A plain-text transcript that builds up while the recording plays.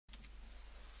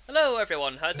Hello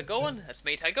everyone, how's it going? It's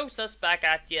me Tangociss back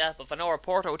at ya with another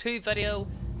Portal 2 video.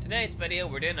 Today's video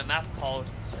we're doing a map called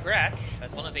Scratch.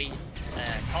 It's one of these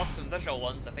custom visual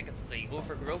ones. I think it's the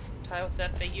overgrowth tile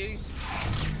set they use.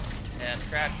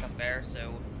 Scratch up there,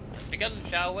 so let's begin,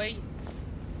 shall we?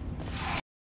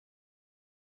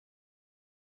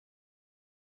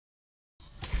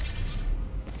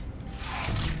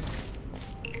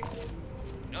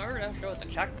 That shows a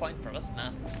checkpoint for this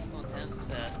map. So intense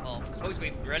that, well, I suppose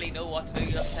we really know what to do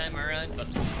this time around, but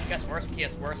I guess worst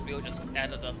case worst, we'll just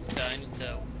edit this down,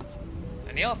 so...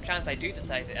 And the off chance I do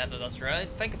decide to edit this around,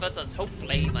 think of this as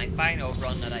hopefully my final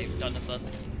run that I've done of this.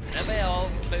 Maybe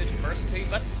I'll include the first 2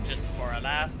 bits, just for a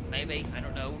laugh, maybe, I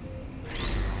don't know.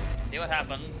 See what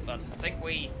happens, but I think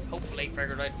we hopefully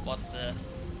figured out what the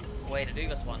way to do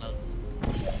this one is.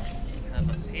 Have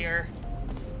this here.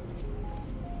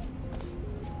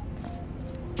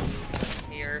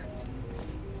 Here.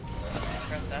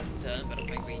 Press that down, but I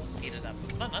think we need it at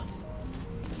the limit.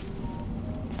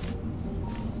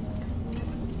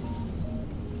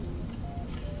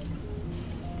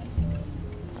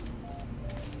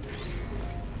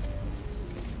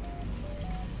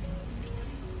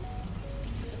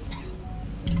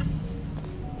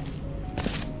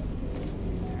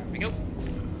 There we go.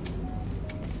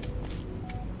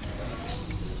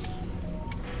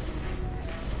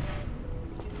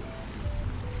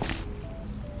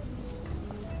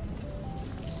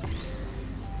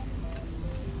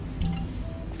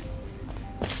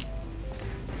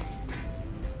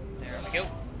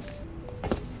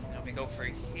 Go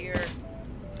through here.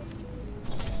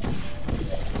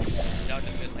 Dodge a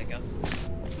bit, I guess.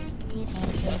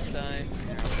 This time.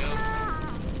 There we go.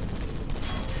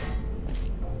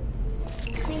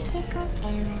 Critical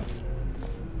error.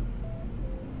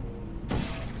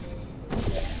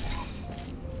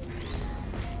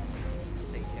 Let's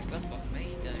see, take this with me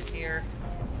down here.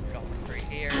 Drop it through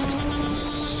here. I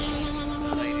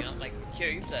do not like the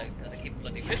cubes because they keep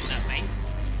bloody hitting at me.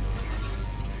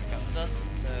 Got this,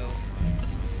 so.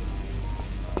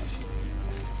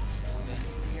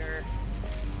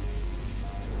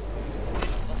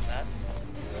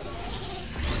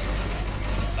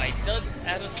 I did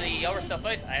edit the other stuff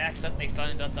out. I accidentally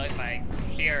found this out by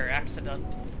sheer accident.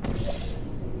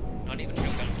 Not even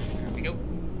joking. There we go.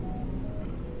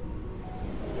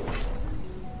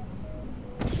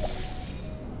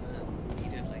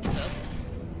 Need it like this.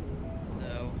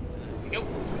 So, there we go.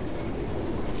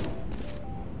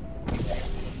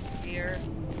 Here.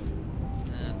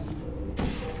 And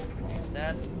use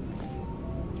that.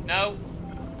 No!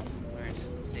 Alright,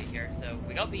 let's see here. So,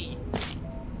 we got the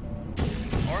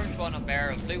orange one up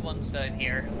there, blue one's down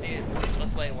here. See,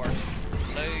 this way it works.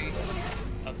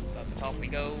 Blue, up the top we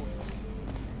go.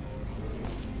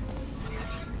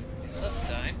 This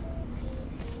down.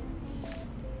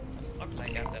 Doesn't look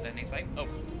like I did anything. Oh.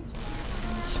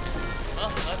 Well,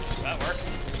 that worked.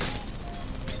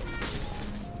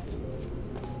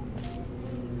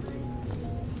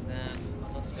 Then,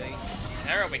 let's see.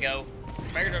 There we go.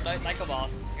 Figured it out like a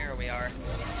boss. Here we are.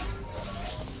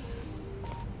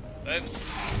 Boom.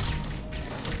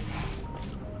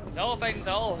 It's all things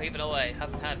all, even though I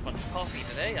haven't had much coffee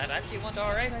today, that actually went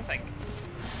alright, I think.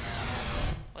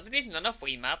 Was a decent enough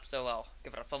wee map, so I'll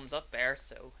give it a thumbs up there,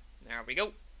 so there we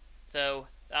go. So,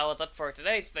 that was it for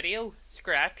today's video,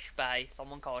 Scratch, by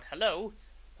someone called Hello.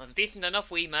 It was a decent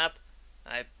enough wee map.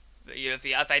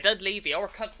 If I did leave the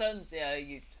cutscenes,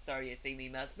 yeah, sorry you see me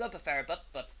messing up a fair bit,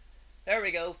 but there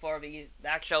we go for the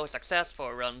actual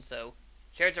successful run, so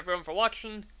cheers everyone for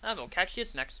watching, and we'll catch you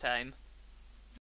next time.